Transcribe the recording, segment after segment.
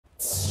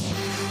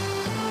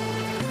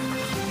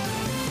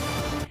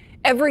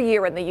Every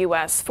year in the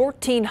U.S.,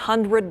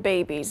 1,400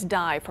 babies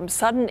die from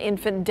sudden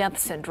infant death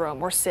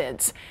syndrome, or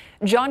SIDS.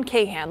 John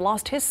Cahan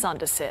lost his son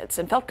to SIDS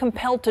and felt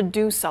compelled to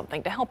do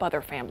something to help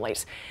other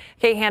families.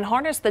 Cahan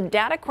harnessed the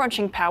data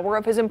crunching power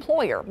of his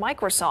employer,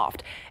 Microsoft,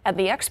 and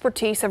the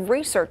expertise of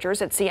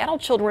researchers at Seattle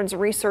Children's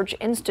Research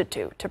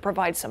Institute to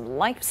provide some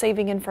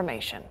life-saving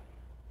information.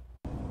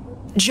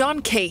 John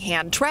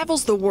Cahan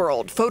travels the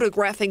world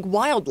photographing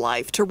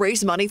wildlife to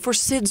raise money for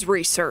SIDS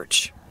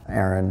research.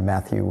 Aaron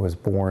Matthew was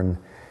born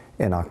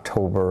in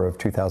October of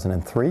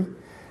 2003,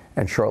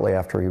 and shortly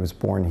after he was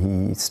born,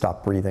 he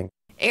stopped breathing.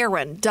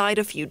 Aaron died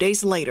a few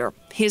days later.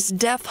 His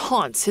death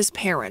haunts his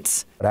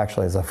parents. But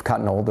actually, as I've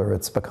gotten older,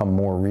 it's become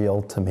more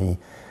real to me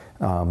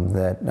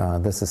that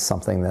this is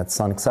something that's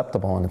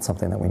unacceptable, and it's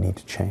something that we need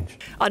to change.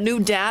 A new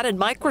dad and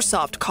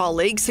Microsoft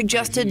colleague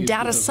suggested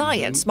data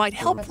science might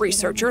help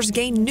researchers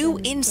gain new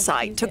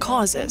insight to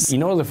causes.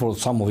 In order for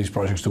some of these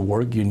projects to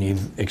work, you need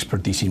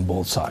expertise in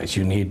both sides.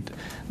 You need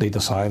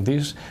data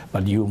scientists,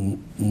 but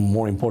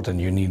more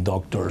important, you need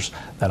doctors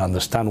that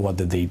understand what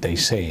the data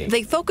is saying.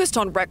 They focused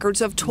on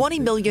records of 20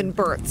 million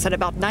births and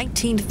about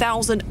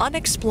 19,000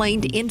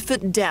 unexplained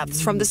infant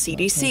deaths from the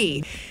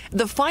CDC.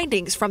 The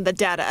findings from the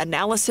data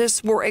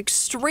analysis were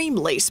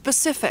extremely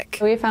specific.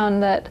 We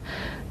found that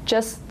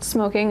just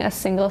smoking a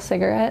single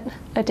cigarette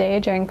a day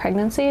during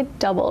pregnancy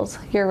doubles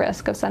your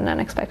risk of sudden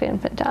unexpected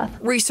infant death.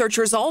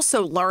 Researchers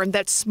also learned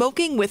that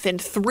smoking within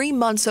 3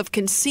 months of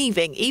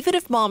conceiving, even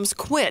if moms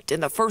quit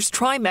in the first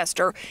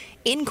trimester,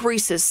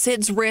 increases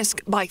SIDS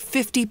risk by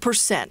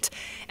 50%.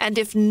 And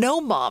if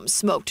no mom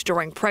smoked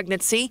during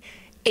pregnancy,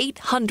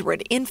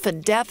 800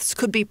 infant deaths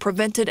could be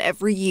prevented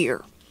every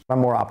year. I'm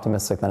more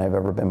optimistic than I've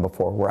ever been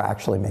before. We're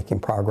actually making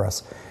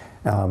progress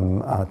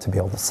to be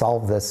able to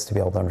solve this, to be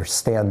able to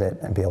understand it,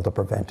 and be able to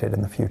prevent it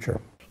in the future.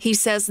 He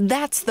says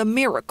that's the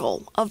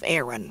miracle of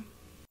Aaron.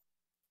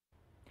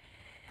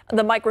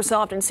 The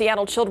Microsoft and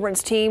Seattle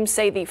Children's teams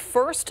say the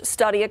first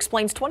study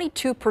explains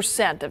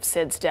 22% of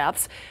SIDS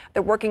deaths.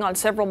 They're working on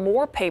several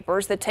more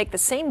papers that take the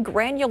same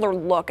granular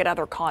look at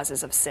other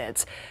causes of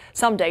SIDS.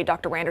 Someday,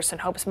 Dr. Anderson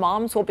hopes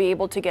moms will be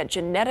able to get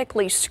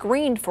genetically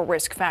screened for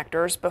risk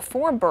factors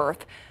before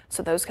birth,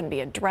 so those can be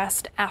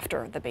addressed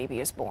after the baby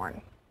is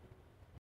born.